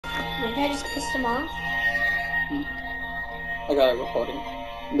Maybe I just pissed him off? I got it recording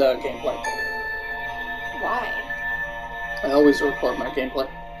the gameplay. Why? I always record my gameplay.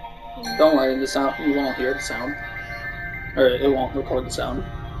 Don't worry, the sound you won't hear the sound, or it won't record the sound.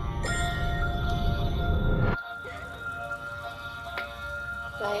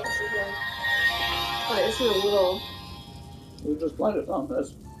 Right, this is a... Oh, this is a little... We just played it on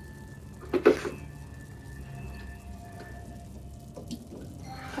this.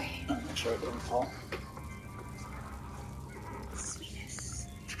 Okay. Make sure it didn't fall. Sweetness.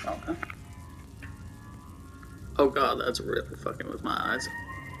 Okay. Oh god, that's really fucking with my eyes.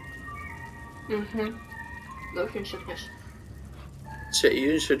 Mm-hmm. Motion sickness. Shit,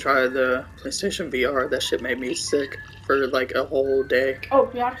 you should try the PlayStation VR. That shit made me sick for like a whole day. Oh,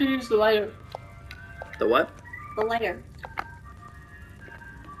 you have to use the lighter. The what? The lighter.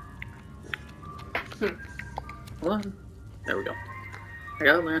 Hold on. There we go. I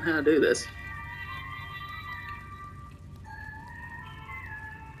gotta learn how to do this.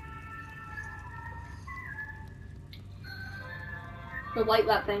 The light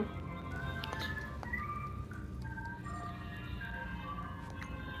that thing.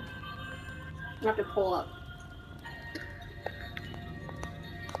 You have to pull up.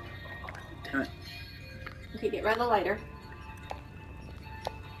 Damn it. Okay, get rid of the lighter.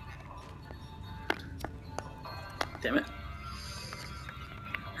 Damn it.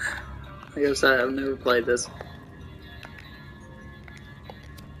 I guess I have never played this.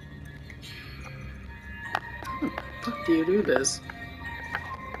 How the fuck do you do this?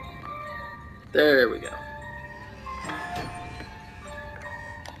 There we go.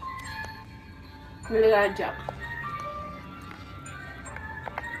 Really gotta jump.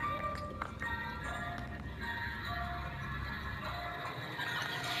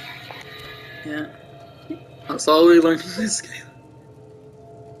 Yeah. I'm slowly learning this game.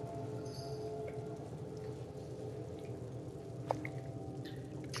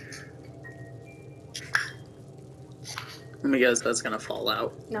 Let me guess, that's gonna fall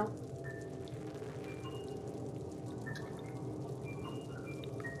out. No.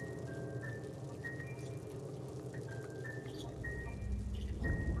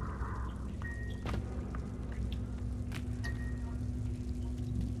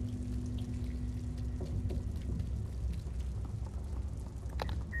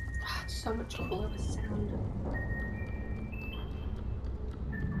 So much cooler with sound.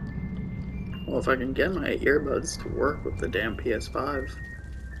 Well, if I can get my earbuds to work with the damn PS5,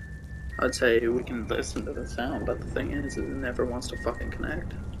 I'd say we can listen to the sound, but the thing is, it never wants to fucking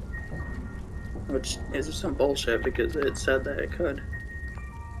connect. Which is some bullshit, because it said that it could.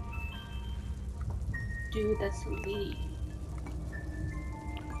 Dude, that's sweet.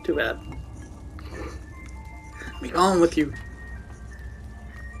 Too bad. Be gone with you.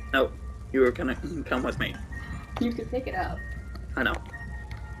 No, you were gonna come with me. You can pick it up. I know.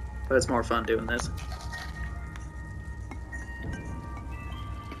 But it's more fun doing this.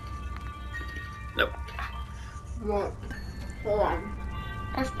 Nope. Well, hold on.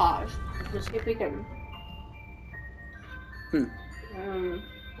 Let's pause. Let's see if we can.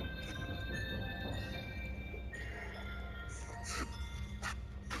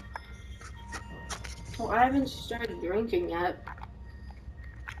 Well, I haven't started drinking yet.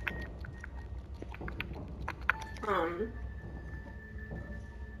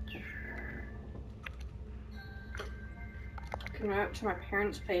 Can we up to my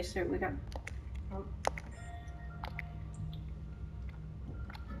parents' place here? We got. Oh.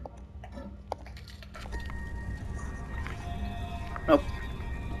 Nope.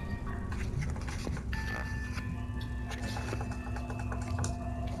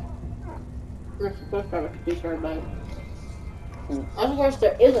 We're supposed to have a speaker, but of course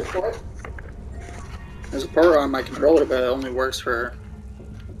there is a port. There's a port on my controller, but it only works for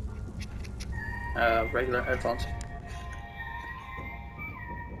regular headphones.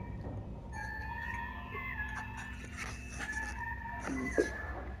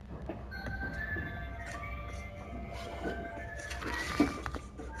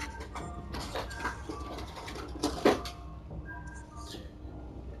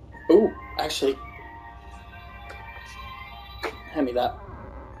 Ooh, actually, hand me that.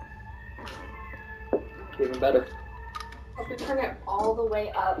 Even better. If we turn it all the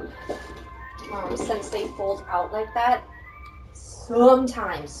way up, since they fold out like that,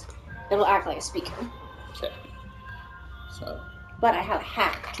 sometimes it'll act like a speaker. Okay. So. But I have a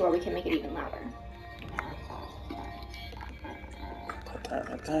hack to where we can make it even louder. Put that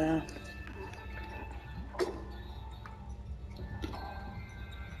right there.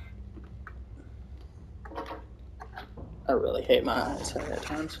 I really hate my eyes at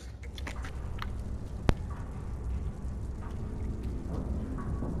times.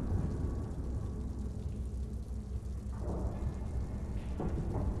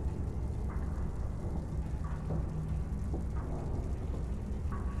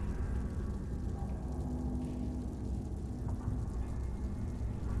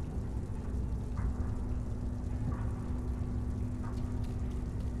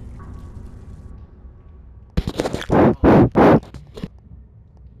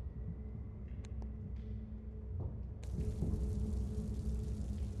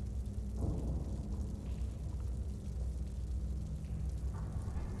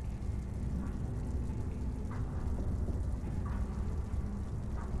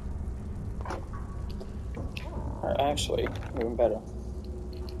 Or actually, even better.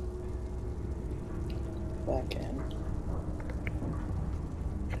 Back in.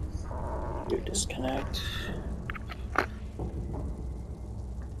 Do disconnect.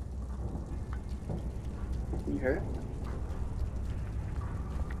 Can you hear it?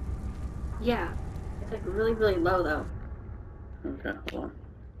 Yeah. It's like really, really low though. Okay, hold on.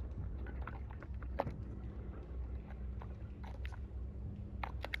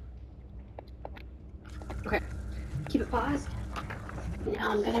 Okay. Keep it paused.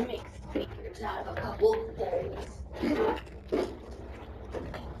 Now I'm gonna make speakers out of a couple of things.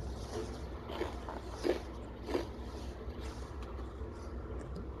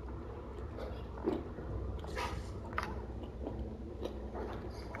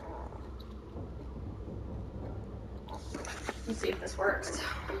 Let's see if this works.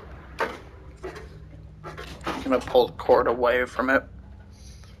 I'm gonna pull the cord away from it.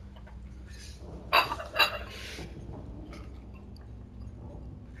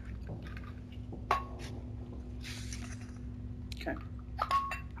 Okay.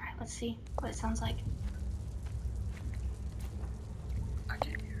 Alright, let's see what it sounds like. I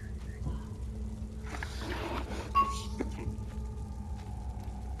can't hear anything.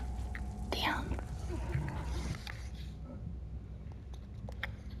 Damn.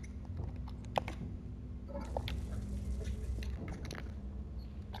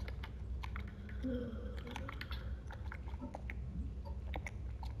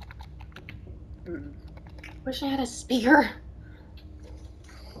 Wish I had a speaker.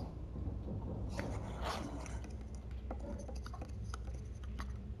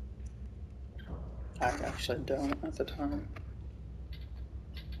 I actually don't at the time.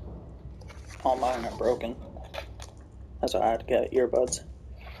 All mine are broken. That's why I had to get earbuds.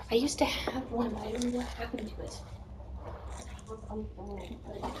 I used to have one, but I don't know what happened to it.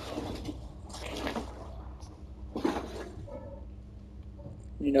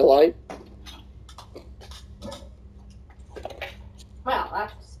 You know light? Well,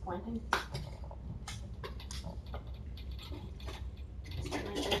 that's disappointing.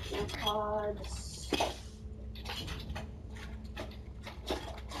 AirPods.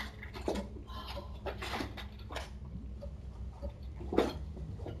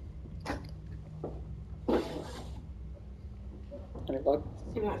 Any bug?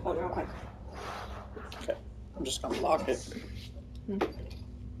 Give me my phone real quick. Okay. I'm just gonna lock it.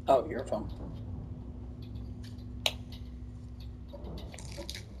 Oh, your phone.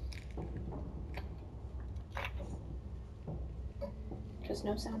 Because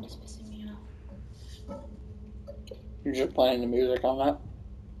no sound is pissing me off. You're just playing the music on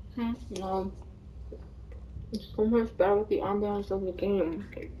that? No. It's so much better with the ambiance of the game.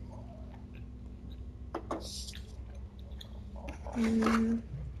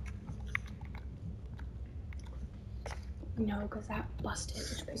 No, because that busted,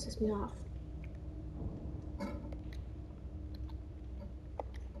 which pisses me off.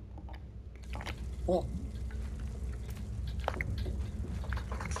 Oh.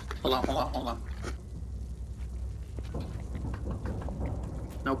 Hold on.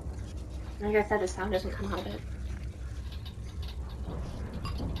 Nope. Like I said, the sound doesn't come out of it.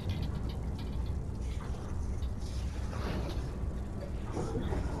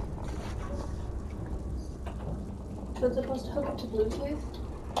 So it's supposed to hook up to Bluetooth?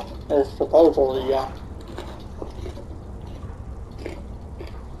 It's supposedly, yeah.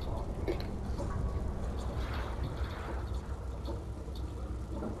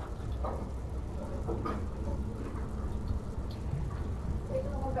 Maybe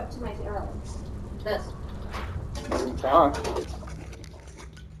it'll hook up to my zero. This. Try.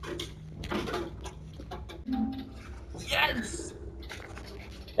 Yes!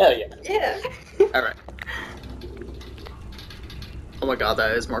 Hell yeah. Yeah. Alright. Oh my god,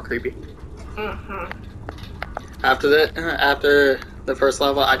 that is more creepy. After the first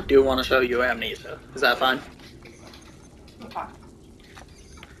level, I do want to show you Amnesia. Is that fine? Okay. I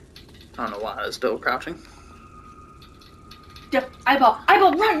don't know why I was still crouching. Yep. Eyeball!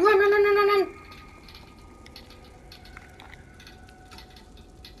 Run!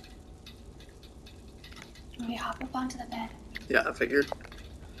 Can we hop up onto the bed? Yeah, I figured.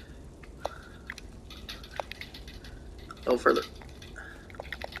 A little further.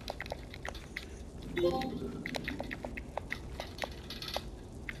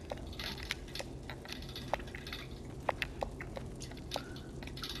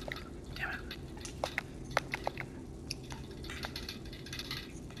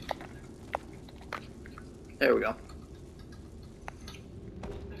 There we go.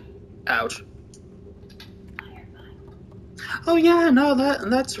 Ouch. Oh yeah, no,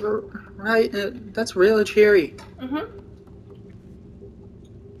 that's right. That's really cheery. Mm-hmm.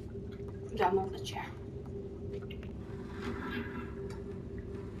 Yeah, move the chair.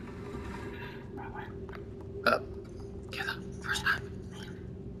 Get up, first time.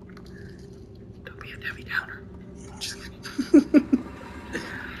 Don't be a Debbie Downer.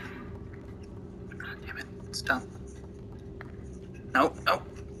 God damn it! Stop. Nope, nope.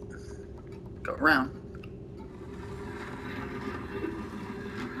 Go around.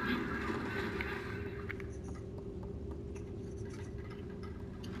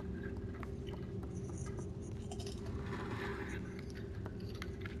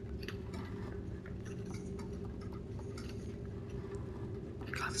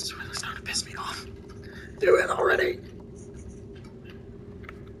 God, this is really starting to piss me off. Do it already.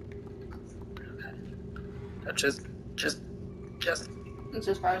 Okay. Now just. It's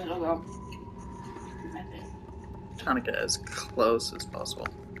as far as it'll go. Trying to get as close as possible.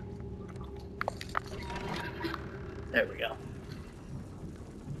 There we go.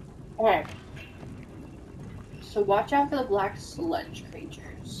 Okay. So watch out for the black sludge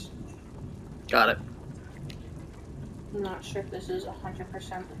creatures. Got it. I'm not sure if this is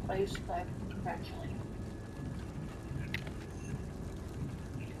 100% the place, but eventually.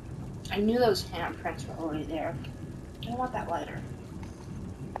 I knew those handprints were already there. I want that lighter.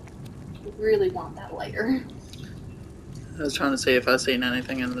 I really want that lighter. I was trying to see if I seen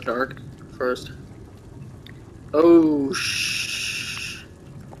anything in the dark first. Oh, shh.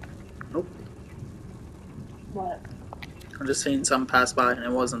 Nope. What? I'm just seeing some pass by and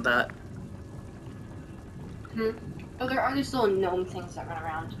it wasn't that. Oh, there are these little gnome things that run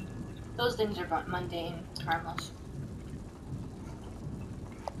around. Those things are mundane, harmless.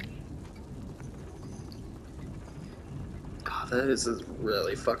 God, this is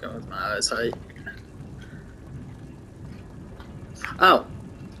really fucking with my eyesight. Oh.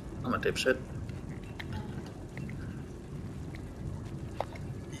 I'm a dipshit.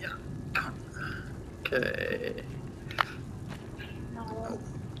 Yeah. Okay. No.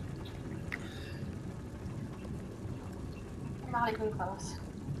 I'm not even close.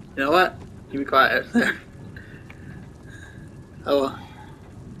 You know what? You be quiet there. Oh well.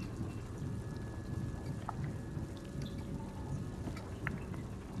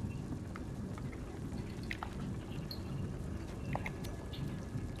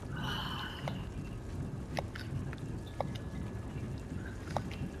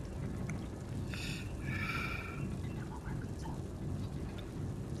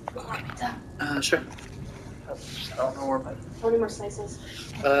 Sure. I don't know where my... How many more slices?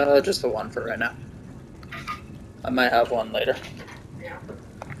 Just the one for right now. I might have one later. Yeah.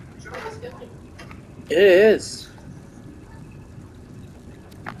 Sure, that's good. It is.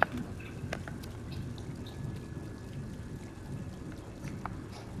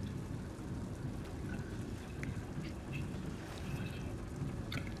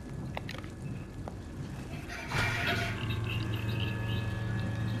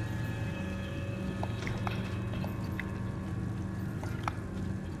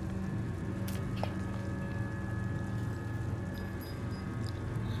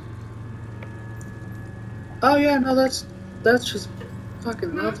 Oh yeah, no, that's just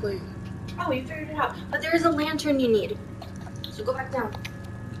fucking lovely. Oh, you figured it out. But there is a lantern you need. So go back down.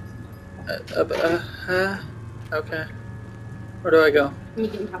 Okay. Where do I go? You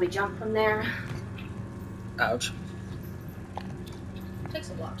can probably jump from there. Ouch. It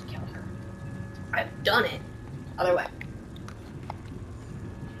takes a lot to kill her. I've done it. Other way.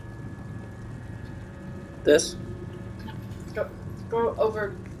 This? Go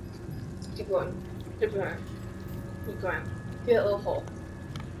over. Keep going. Keep going. Keep going. Get a little hole.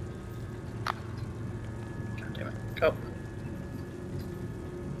 God damn it. Go.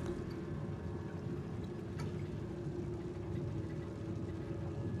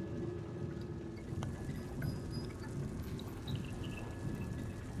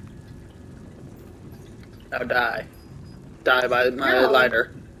 Now die. Die by my No.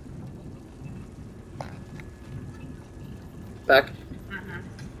 lighter. Back.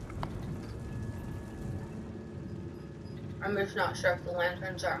 I'm just not sure if the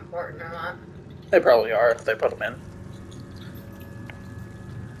lanterns are important or not. They probably are if they put them in.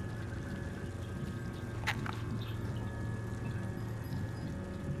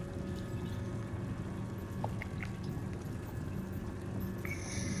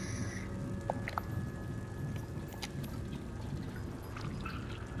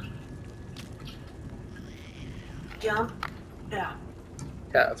 Jump? Yeah.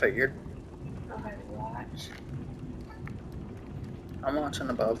 Yeah, I figured. Okay, watch. I'm watching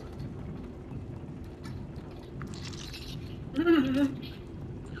above.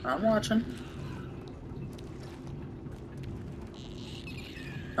 I'm watching.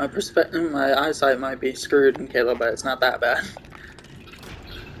 My eyesight might be screwed in Caleb, but it's not that bad.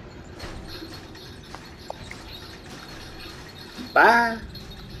 Bye.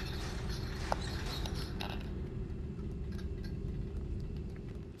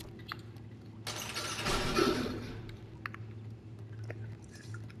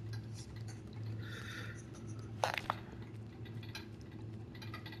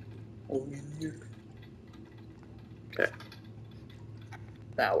 Okay.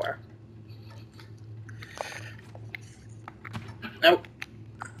 Now where? Nope.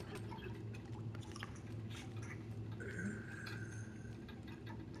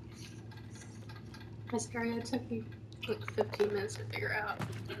 This area took me like 15 minutes to figure out.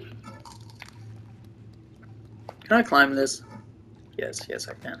 Can I climb this? Yes, yes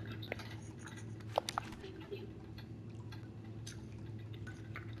I can.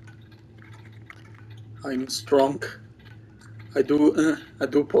 I'm strong. I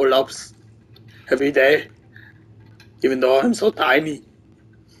do pull-ups every day, even though I'm so tiny.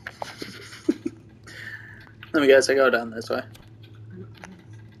 Let me guess, I go down this way.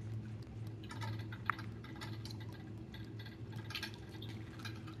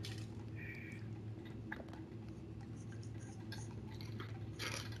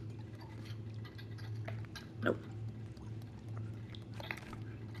 Nope.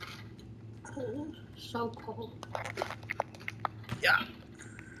 So cold. Yeah.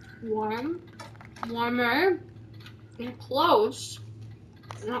 Warm. Warmer. And close.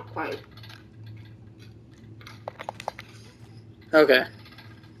 Not quite. Okay.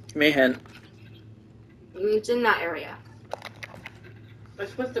 Give me a hint. It's in that area.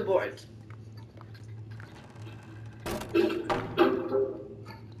 It's with the boards.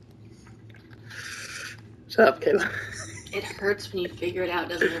 Shut up, Kayla. It hurts when you figure it out,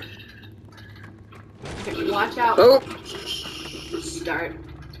 doesn't it? Okay, watch out. Oh! Start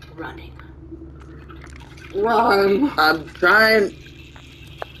running. Run! I'm trying.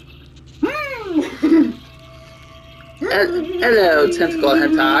 Hello, tentacle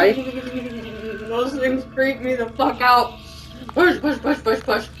hentai. Those things freak me the fuck out. Push, push, push, push,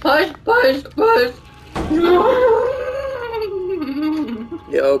 push, push, push, push.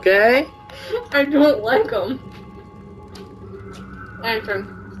 You okay? I don't like them.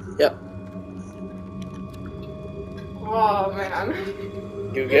 Lantern. Yep. Oh man.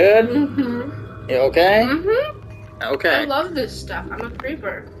 You good? Mm-hmm. You okay? Mm-hmm. Okay. I love this stuff. I'm a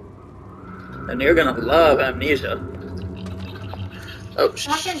creeper. And you're gonna love Amnesia. Oh, It's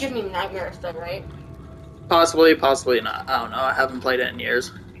not gonna give me nightmares though, right? Possibly, possibly not. I don't know. I haven't played it in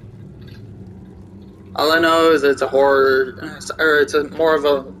years. All I know is it's a horror, or it's more of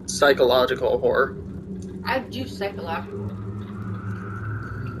a psychological horror. I do psychological.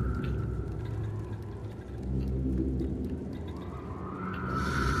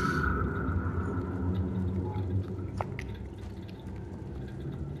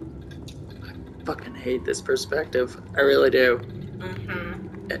 I fucking hate this perspective. I really do. Mm-hmm.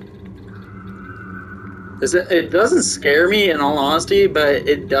 It doesn't scare me, in all honesty, but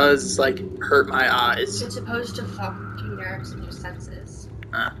it does, like, hurt my eyes. It's supposed to fuck your nerves and your senses.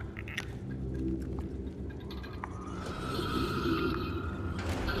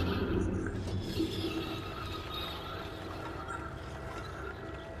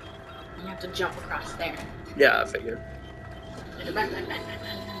 You have to jump across there. Yeah, I figured. You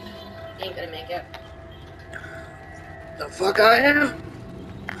ain't gonna make it. The fuck I am?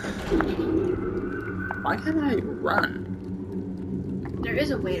 Why can't I run? There is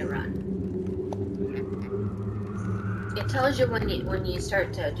a way to run. It tells you when you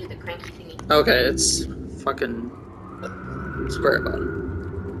start to do the cranky thingy. Okay, it's fucking square button.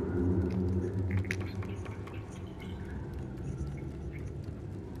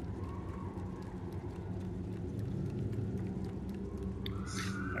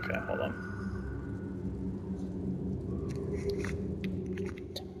 Okay, hold on.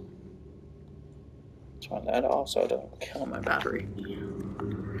 Turn that off so it don't kill my battery.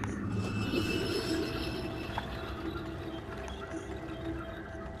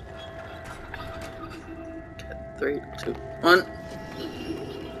 Okay, 3, 2, 1.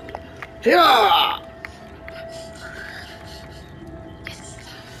 Yeah!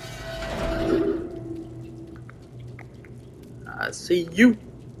 I see you.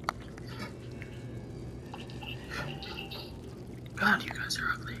 God, you guys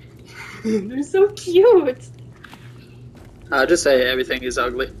are ugly. They're so cute. I'll just say everything is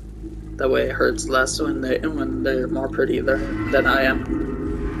ugly. That way it hurts less when they're more pretty than I am.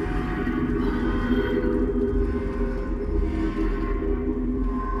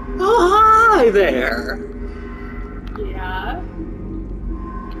 Hi there. Yeah.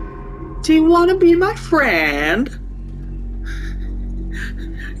 Do you want to be my friend?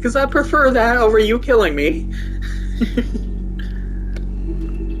 Because I prefer that over you killing me.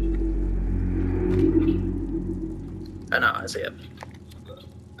 I know, I see it.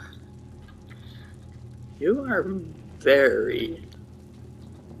 You are very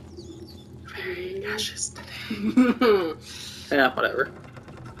cautious today. Yeah, whatever.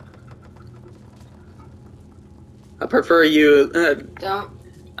 I prefer you. Don't.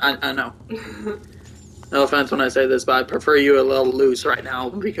 I know. No offense when I say this, but I prefer you a little loose right now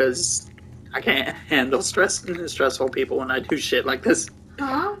because I can't handle stressful people when I do shit like this.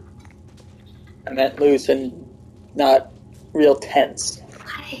 Huh? I meant loose and not real tense. What?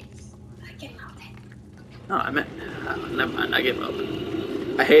 I can't help it. No, I meant. Never mind, I give up.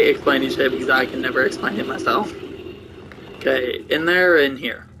 I hate explaining shit because I can never explain it myself. Okay, in there or in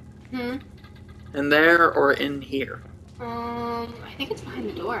here? Hmm? In there or in here? I think it's behind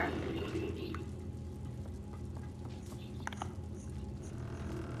the door.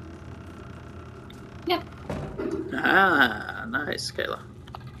 Yep. Ah, nice, Kayla.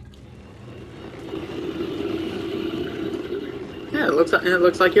 Yeah, it looks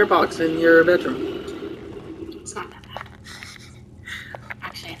like your box in your bedroom. It's not that bad.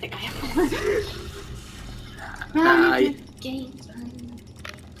 Actually, I think I have more. Games.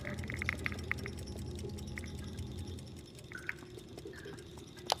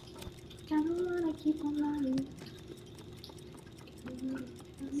 Don't wanna keep on running.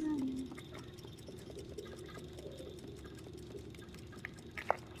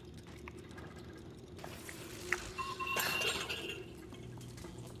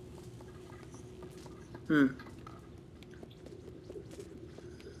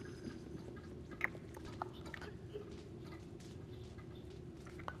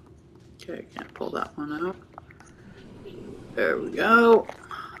 Okay, can't pull that one out. There we go.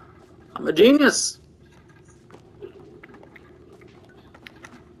 I'm a genius.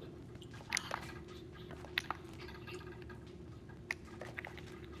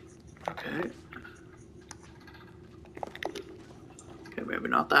 Okay. Okay, maybe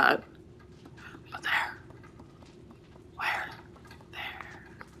not that. But there. Where? There.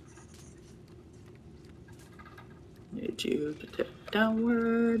 Need you to tip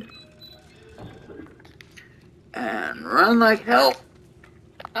downward. And run like hell.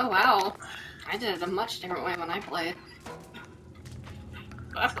 Oh wow. I did it a much different way when I played.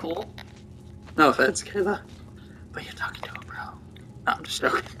 That's cool. No offense, Kayla. But you're talking to a bro. No, I'm just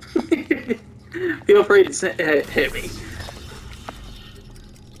joking. Feel free to hit me.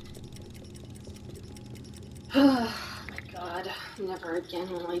 Oh my god. Never again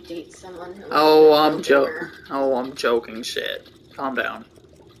will I date someone who I'm joking shit. Calm down.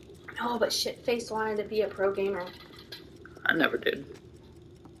 No, but shitface wanted to be a pro gamer. I never did.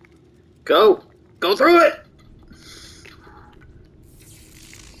 Go! Go through it!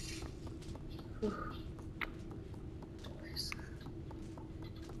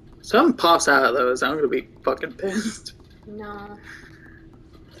 Something pops out of those, I'm gonna be fucking pissed. No.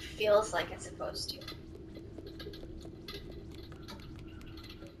 It feels like it's supposed to.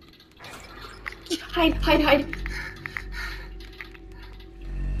 Hide, hide, hide.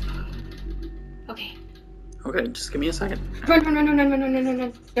 Okay. Okay, just give me a second. Run, run, run, run, run, run, run, run,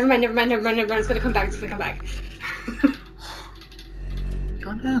 run. Never mind, never mind, never mind, never mind. It's gonna come back, it's gonna come back.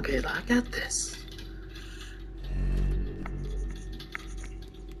 Calm down, Kayla, I got this.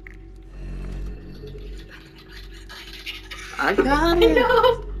 I got it.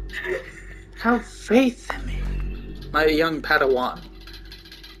 No. Have faith in me, my young Padawan.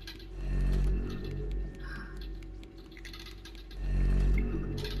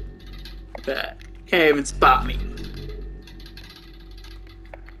 Okay, can't even spot me.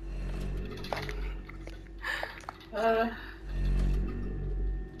 A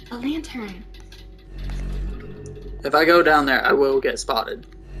lantern. If I go down there, I will get spotted.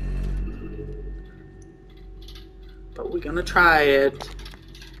 But we're gonna try it.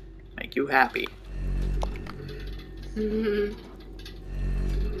 Make you happy. Mm-hmm.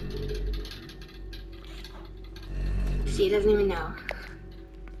 See, he doesn't even know.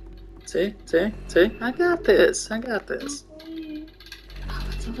 See? See? See? I got this. I got this. Oh,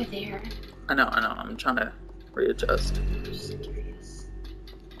 it's over there. I know. I'm trying to readjust. I'm just curious.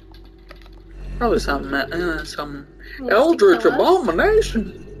 Probably some eldritch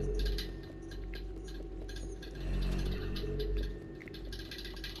abomination.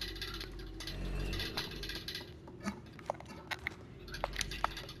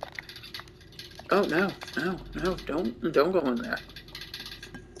 Oh no, don't go in there.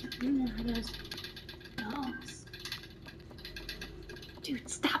 don't know how to use those. Dude,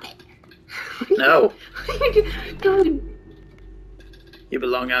 stop it. No. God. You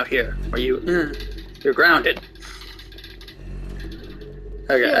belong out here. Or you're grounded.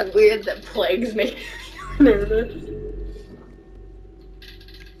 Okay. I feel weird that plagues make me nervous.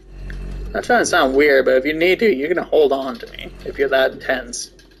 I'm not trying to sound weird, but if you need to, you're gonna hold on to me if you're that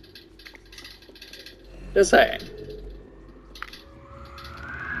intense. Just saying.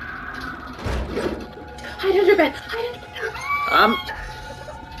 Hide under bed. Hide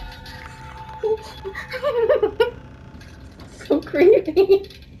under bed. So creepy.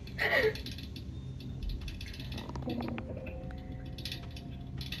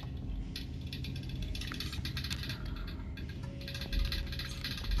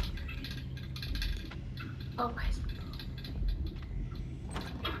 Oh, guys.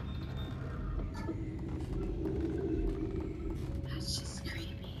 That's just creepy.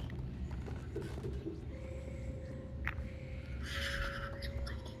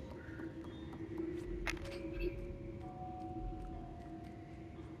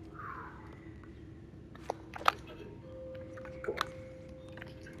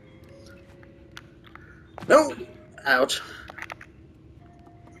 No! Ouch.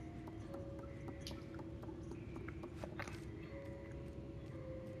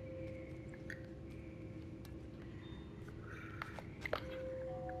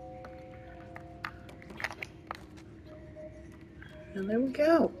 And there we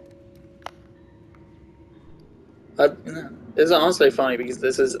go. This is honestly funny because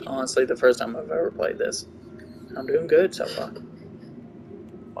this is honestly the first time I've ever played this. I'm doing good so far.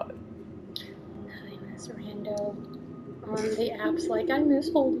 What? I miss Rando on the apps. Like, I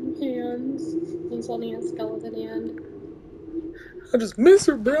miss holding hands. He's holding a skeleton hand. I just miss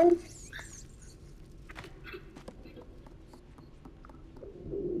her, bro.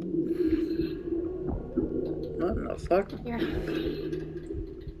 What in the fuck? Here.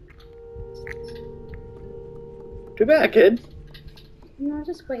 Too bad, kid. No,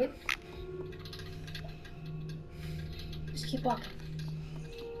 just wait. Just keep walking.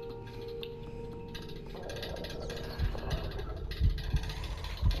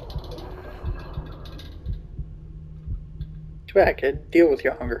 Too bad, kid. Deal with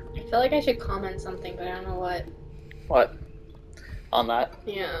your hunger. I feel like I should comment something, but I don't know what. What? On that?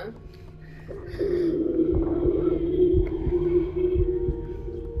 Yeah.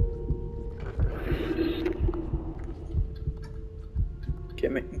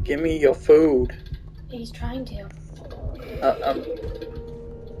 Give me your food. He's trying to.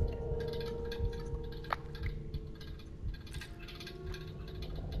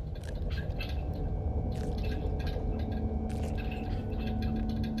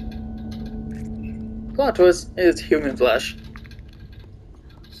 Plot twist is human flesh.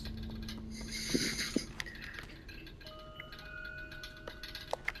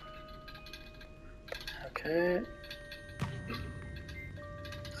 Okay.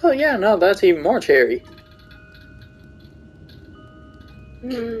 Oh yeah, no, that's even more cherry. I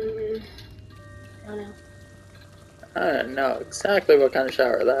don't know. I don't know exactly what kind of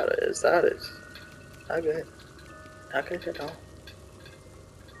shower that is. That is not good. Not good at all.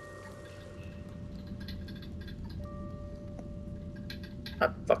 I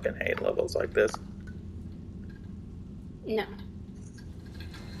fucking hate levels like this. No.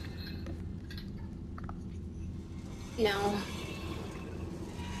 No.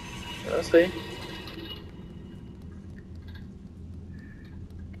 Let's see.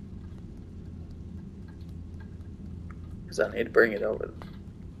 Because I need to bring it over.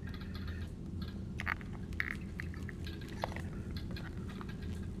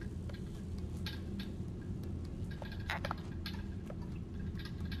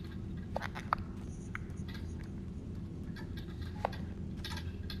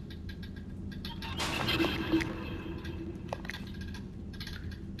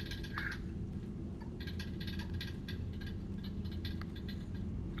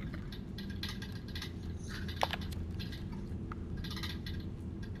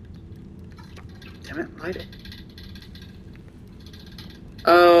 Damn it, light it.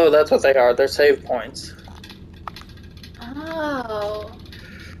 Oh, that's what they are. They're save points. Oh.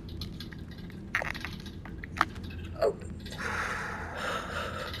 Oh.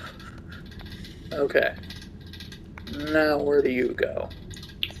 Okay. Now where do you go?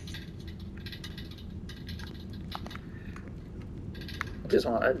 Just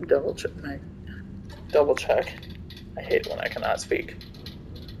want to double check. I hate when I cannot speak.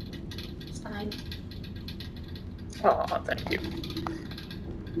 It's fine. Oh, thank you.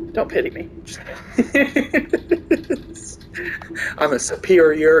 Don't pity me. I'm a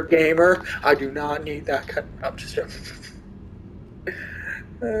superior gamer. I do not need that cut. I'm just joking.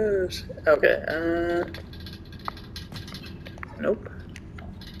 Okay. Nope.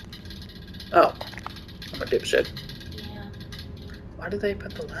 Oh, I'm a dipshit. Yeah. Why did they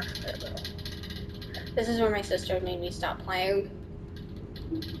put the ladder there though? This is where my sister made me stop playing.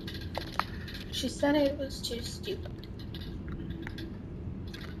 She said it was too stupid.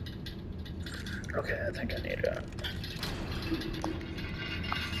 Okay, I think I need to.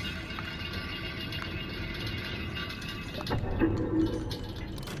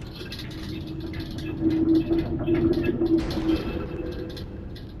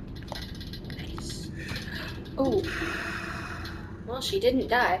 Nice. Oh. Well, she didn't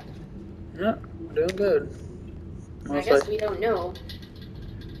die. Yeah, we're doing good. I guess we don't know.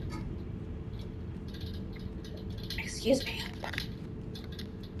 Excuse me.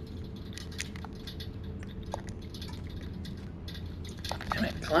 Damn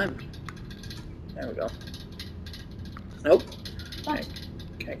it, climb. There we go. Nope. What?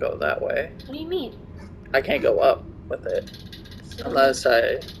 Can't go that way. What do you mean? I can't go up with it. Unless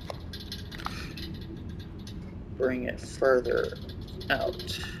I bring it further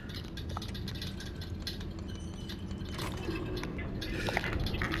out.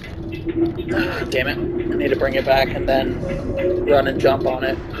 Damn it. I need to bring it back and then run and jump on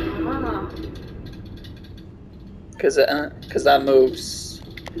it. Because that moves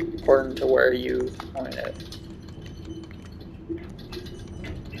according to where you point it.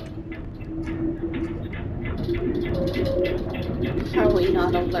 How are we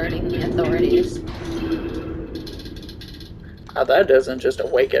not alerting the authorities? How that doesn't just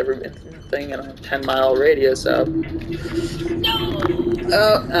awake everything in a 10-mile radius up. No!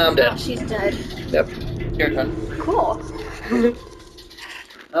 Oh, I'm dead. Oh, she's dead. Yep. Your turn. Cool.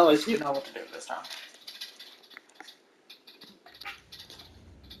 At least you know what to do this time.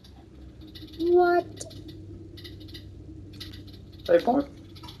 What? Save point.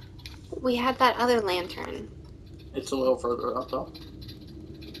 We had that other lantern. It's a little further up though.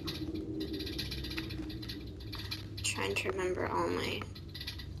 Trying to remember all my...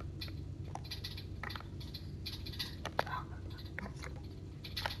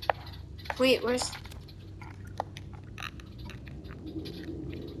 Wait, where's...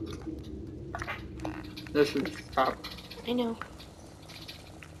 This is top. I know.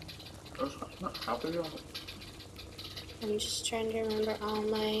 That's not top of you. I'm just trying to remember all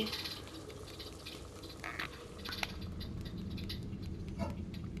my...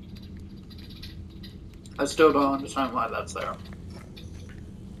 I still don't understand why that's there.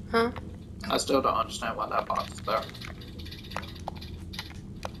 Huh? I still don't understand why that box is there.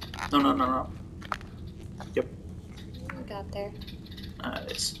 No. Yep. I got there.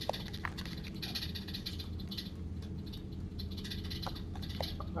 Nice.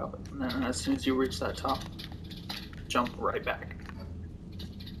 And then as soon as you reach that top, jump right back.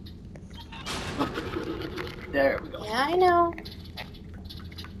 There we go. Yeah, I know.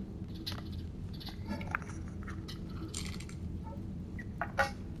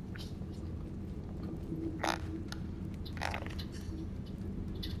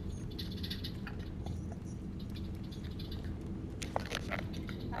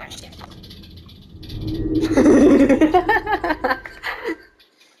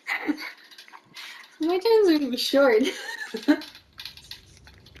 My time's gonna be short.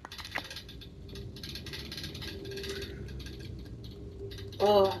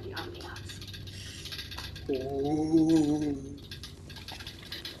 Oh, the ambiance. Ooh.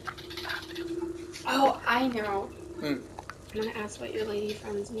 Oh, I know. Hmm. I'm gonna ask what your lady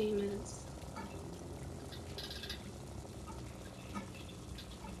friend's name is.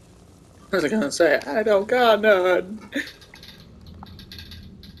 I was gonna say, I don't got none.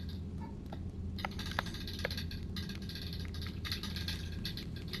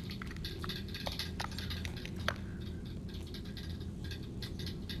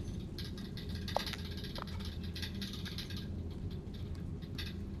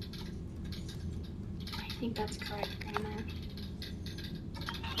 I think that's correct, Grandma.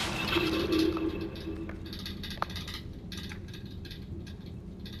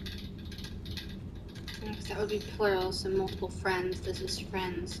 Because that would be plural, so multiple friends. This is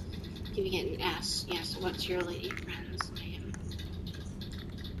friends. Giving it an S. Yeah, so what's your lady friend's name?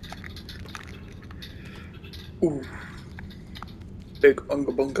 Ooh. Big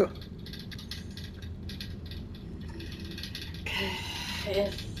unga bunga.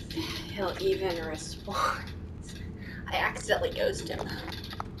 If he'll even respond. I accidentally ghosted him.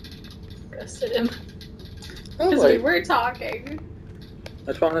 Ghosted him. Oh, Because we like, were talking.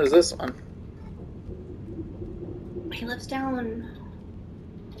 Which one is this one? He lives down,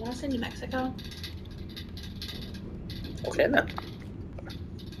 I want to say New Mexico. Okay then.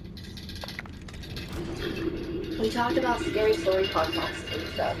 We talked about scary story podcasts and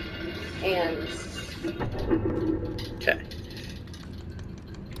stuff. And Okay.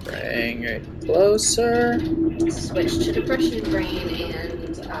 Bring it closer. switched to Depression Brain,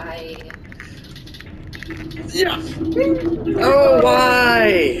 and I... Yeah. Oh,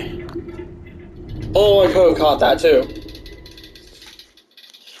 why? Oh, I could have caught that too.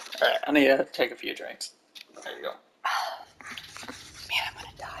 Alright, I need to take a few drinks. There you go. Man, I'm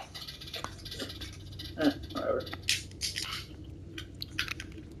gonna die. Whatever.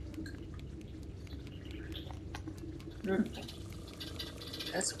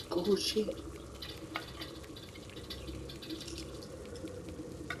 That's cool shit.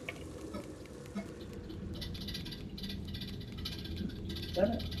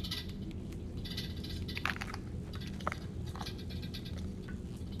 Yeah.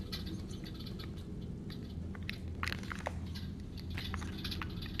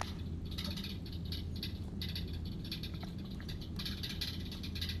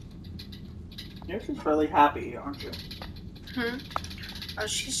 You're just really happy, aren't you? Hmm? Oh,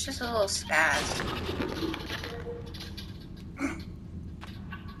 she's just a little spaz.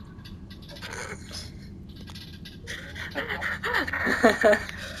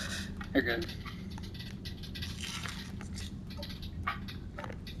 You're good.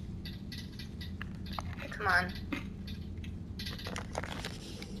 Come on.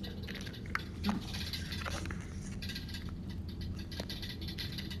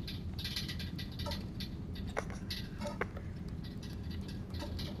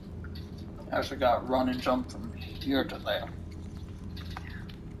 I actually got run and jump from here to there.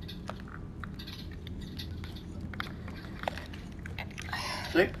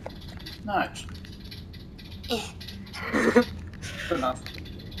 See? Nice. Good enough.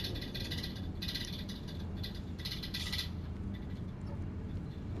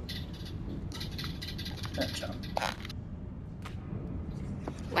 Good job.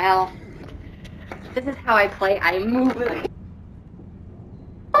 Well, this is how I play. I move it.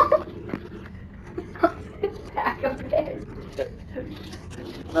 Back a bit.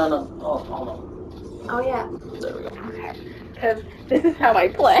 No. Oh, hold on. Oh, yeah. There we go. Okay. Because this is how I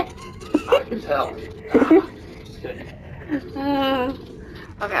play. I can tell. Good.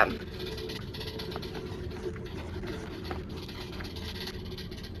 Okay.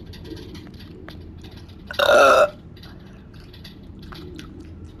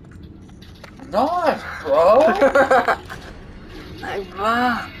 Nice, bro. Like,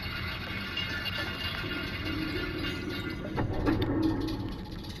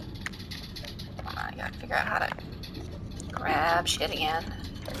 I gotta figure out how to grab shit again.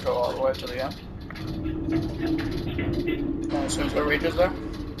 Go all the way to the end. And as soon as it reaches there,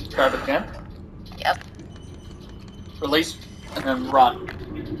 grab it again. Yep. Release, and then run.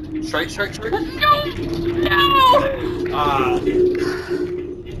 Straight. No!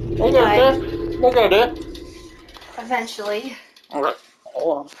 We'll get there. We'll get there. Eventually. Alright,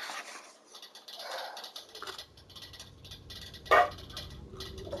 hold on.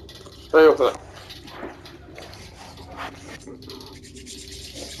 Stay over there.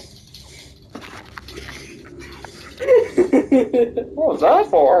 What was that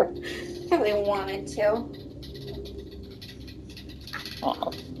for? Because I wanted to.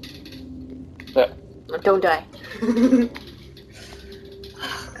 Uh-oh. There. Don't die. Oh,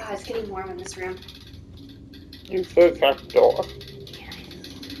 God, it's getting warm in this room. You said check the door.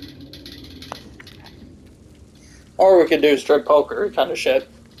 Or we could do strip poker kind of shit.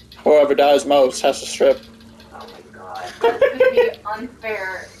 Whoever dies most has to strip. Oh my God. That's gonna be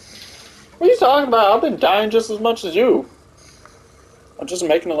unfair. What are you talking about? I've been dying just as much as you. I'm just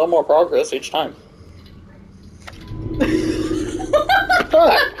making a little more progress each time.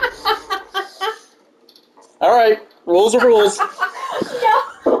 Alright, rules are rules. No!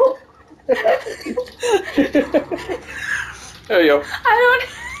 There you go. I don't.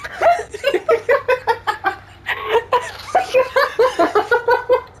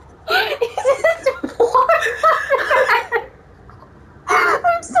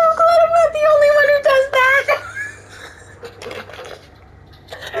 I'm so glad I'm not the only one who does that.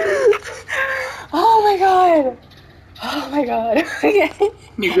 Oh my God. Oh my God. Okay.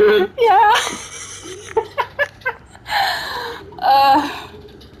 You good? Yeah.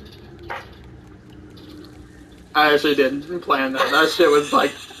 I actually didn't plan that. That shit was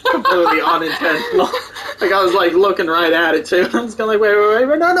like completely unintentional. Like I was like looking right at it too. I was kind of like, wait,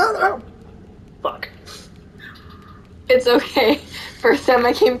 no. Fuck. It's okay. First time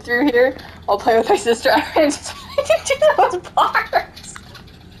I came through here, I'll play with my sister. I ran just to do those bars.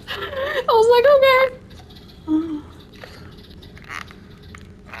 I was like, okay.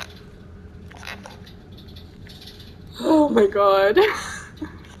 Oh my god.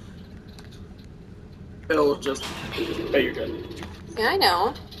 It'll just. But you're good. Yeah, I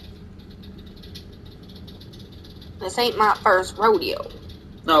know. This ain't my first rodeo.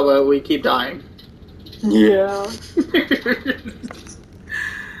 No, but we keep dying. Yeah.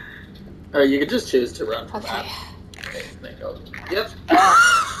 Or you could just choose to run from Okay. that. Okay, there you go. Yep.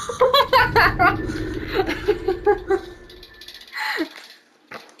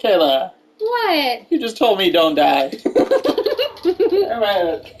 Kayla, What? you just told me don't die.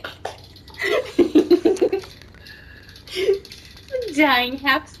 Alright. Dying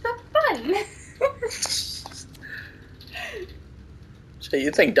half's the fun. So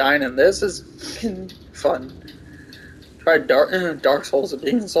you think dying in this is fucking fun? Try Dark Souls and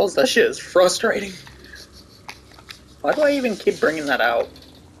Demon Souls. That shit is frustrating. Why do I even keep bringing that out?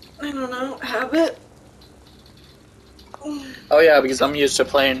 I don't know. Habit? Oh yeah, because I'm used to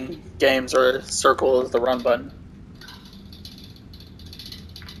playing games where circle is the run button.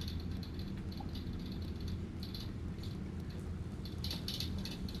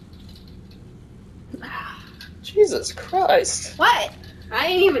 Jesus Christ. What? I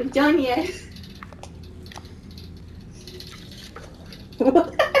ain't even done yet.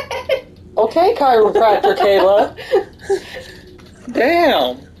 Okay, chiropractor Kayla.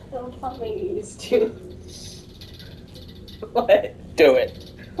 Damn. Don't tell me you used to. What? Do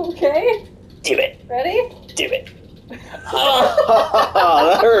it. Okay. Do it. Ready? Do it. Oh,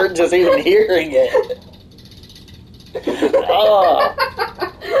 that hurt just even hearing it. Oh.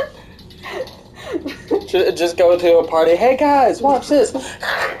 Just go to a party. Hey guys, watch this.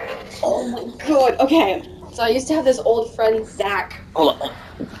 Oh my god. Okay. So I used to have this old friend, Zach. Hold on.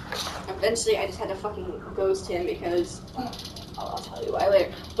 Eventually, I just had to fucking ghost him because I'll tell you why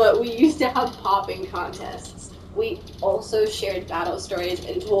later. But we used to have popping contests. We also shared battle stories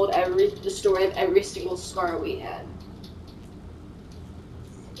and told the story of every single scar we had.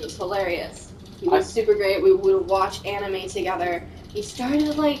 It was hilarious. He was super great. We would watch anime together. He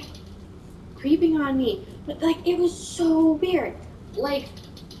started like creeping on me, but like it was so weird. Like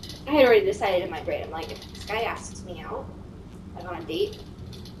I had already decided in my brain, I'm like, if this guy asks me out, like on a date,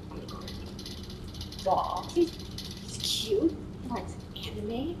 I'm gonna go with him. Aw, he's cute. He likes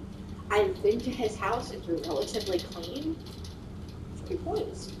anime. I've been to his house. It's relatively clean. 3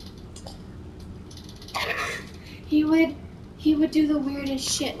 points. He would do the weirdest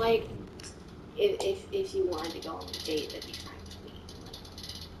shit. Like if you wanted to go on a date, that'd be fine with me.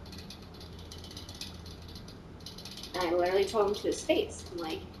 And I literally told him to his face. I'm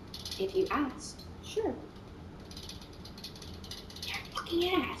like, if you asked, sure. You're fucking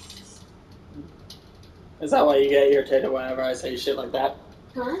ass. Is that why you get irritated whenever I say shit like that?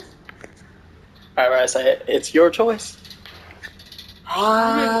 Huh? Whenever I say it, it's your choice.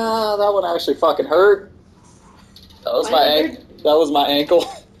 Ah, that one actually fucking hurt. That was that was my ankle.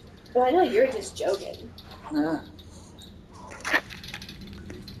 Well, I know you're just joking. Yeah.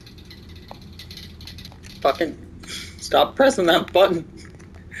 Fucking stop pressing that button.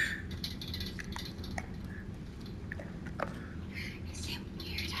 Is it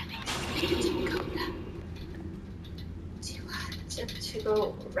weird having to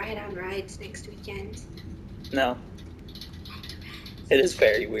go ride on rides next weekend? No. It is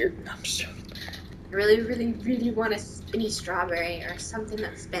very weird. I'm just joking. I really, really, really want a spinny strawberry or something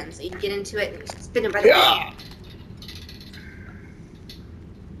that spins. So you can get into it and you spin it by the Yeah.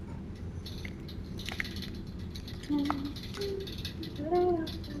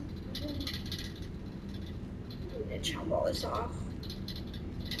 Chop all this off.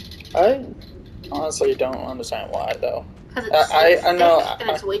 I honestly don't understand why though. Because it's I know. and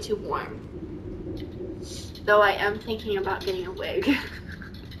it's way too warm. Though I am thinking about getting a wig.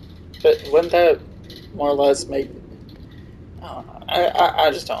 But wouldn't that more or less make? I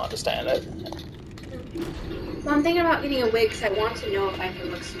just don't understand it. Well, I'm thinking about getting a wig because I want to know if I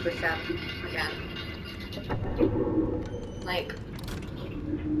can look super femme again. Like,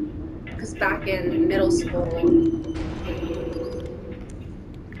 because back in middle school.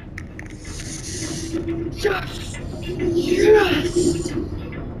 Yes! Yes!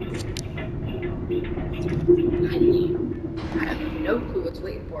 I have no clue what's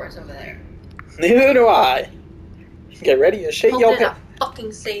waiting for us over there. Neither do I. Get ready to shit your Holding a pants.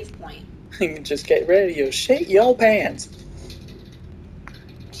 fucking save point. Just get ready to shit your pants.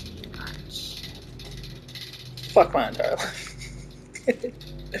 Fuck my entire life.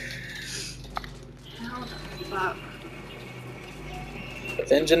 How the fuck?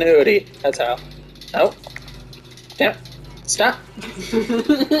 With ingenuity. That's how. Nope. Damn. Stop.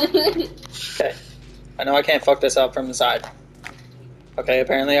 Okay. I know I can't fuck this up from the side. Okay,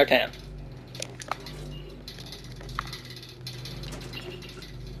 apparently I can.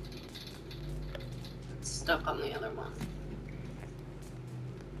 Stuck on the other one.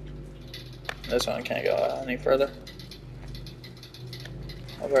 This one can't go any further.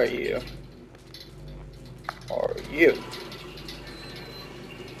 How about you? Or you?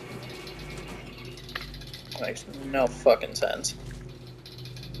 Makes no fucking sense.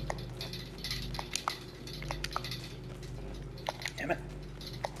 Damn it.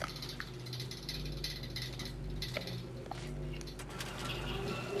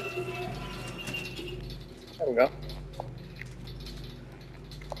 There we go.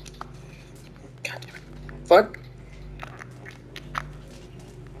 God damn it. Fuck.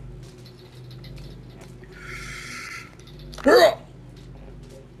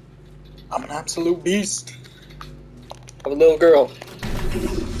 I'm an absolute beast of a little girl.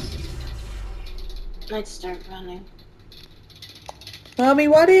 I'd start running. Mommy,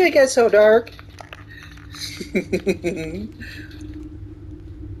 why did it get so dark?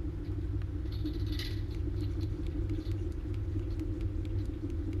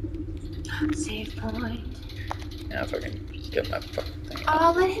 Save point. Yeah, if I can get my fucking thing.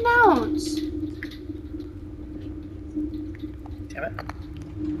 Oh, let him out. Damn it.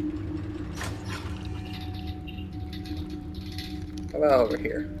 How about over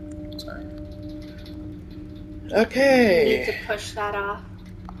here? Sorry. You Okay. need to push that off.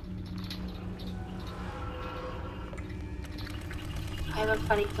 I have a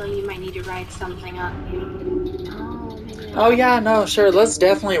funny feeling you might need to ride something up. Oh, maybe not. Oh yeah, no, sure. Let's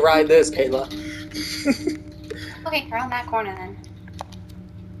definitely ride this, Kayla. Okay, around that corner then.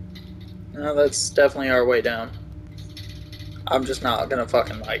 No, that's definitely our way down. I'm just not gonna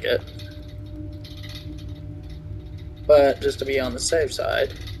fucking like it. But just to be on the safe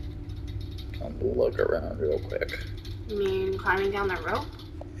side, I'm gonna look around real quick. You mean climbing down the rope?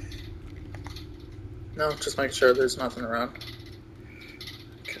 No, just make sure there's nothing around.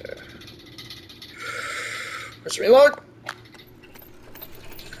 Okay. Wish me luck.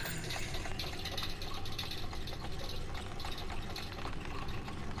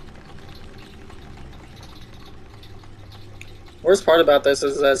 Worst part about this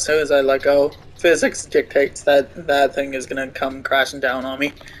is as soon as I let go, physics dictates that that thing is gonna come crashing down on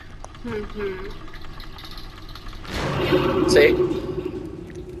me. Mm-hmm. See?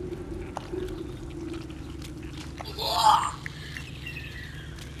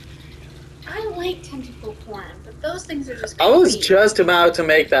 I like tentacle porn, but those things are just I was creepy. just about to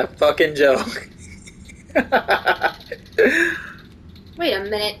make that fucking joke. Wait a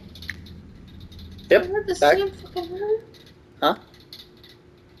minute. Yep. We're in the Back. same fucking room? Huh? I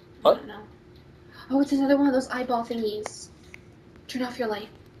What? don't know. Oh, it's another one of those eyeball thingies. Turn off your light.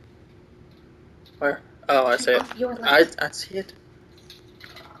 Where? Oh, I see Turn it. off your light. I see it.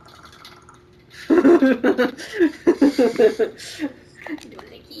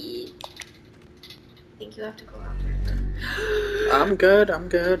 Nikki. I think you have to go out there. I'm good. I'm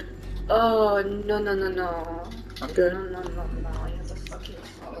good. Oh, no, no, no, no. I'm good. No, no, no, no. You have to fucking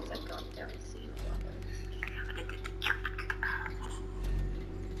follow that goddamn scene.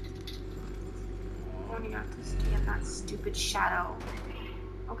 Oh, you have to stay in that stupid shadow.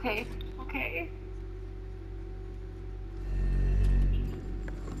 Okay, okay.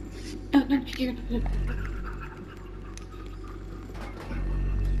 No, no, you're...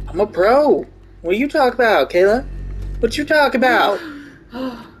 I'm a pro. What you talk about, Kayla? What you talk about?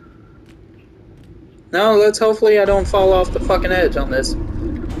 No, let's hopefully I don't fall off the fucking edge on this.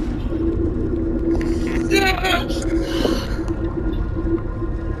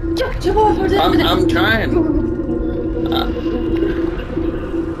 Jump off! I'm trying.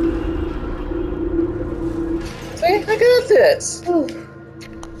 See, I got this.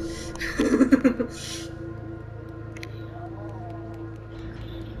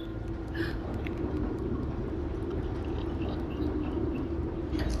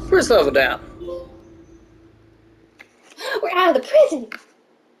 First level down. We're out of the prison!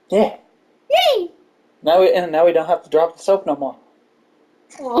 Yeah. Yay! Now we don't have to drop the soap no more.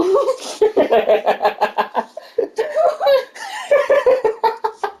 Oh.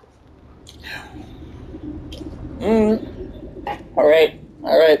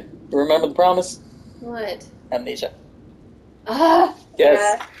 All right. Remember the promise? What? Amnesia. Ah,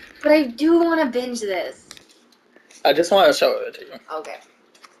 Yes. yeah. But I do want to binge this. I just want to show it to you. Okay.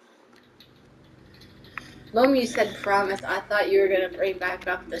 Mom, you said promise. I thought you were gonna bring back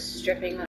up the stripping